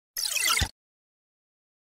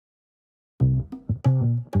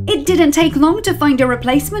didn't take long to find a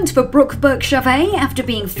replacement for Brooke Burke-Charvet after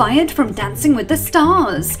being fired from Dancing with the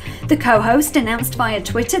Stars. The co-host announced via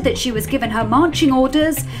Twitter that she was given her marching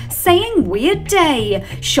orders, saying, "Weird day.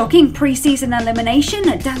 Shocking pre-season elimination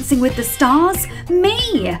at Dancing with the Stars?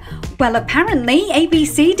 Me?" Well, apparently,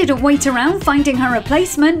 ABC didn't wait around finding her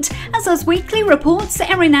replacement, as Us Weekly reports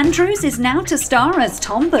Erin Andrews is now to star as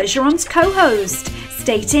Tom Bergeron's co-host,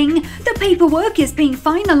 stating, "The paperwork is being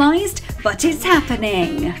finalised, but it's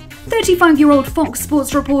happening." 35-year-old Fox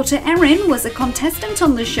Sports reporter Erin was a contestant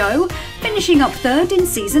on the show, finishing up third in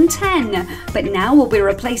season 10, but now will be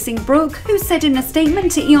replacing Brooke, who said in a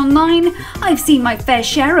statement to E! "I've seen my fair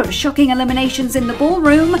share of shocking eliminations in the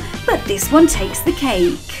ballroom, but this one takes the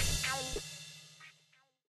cake."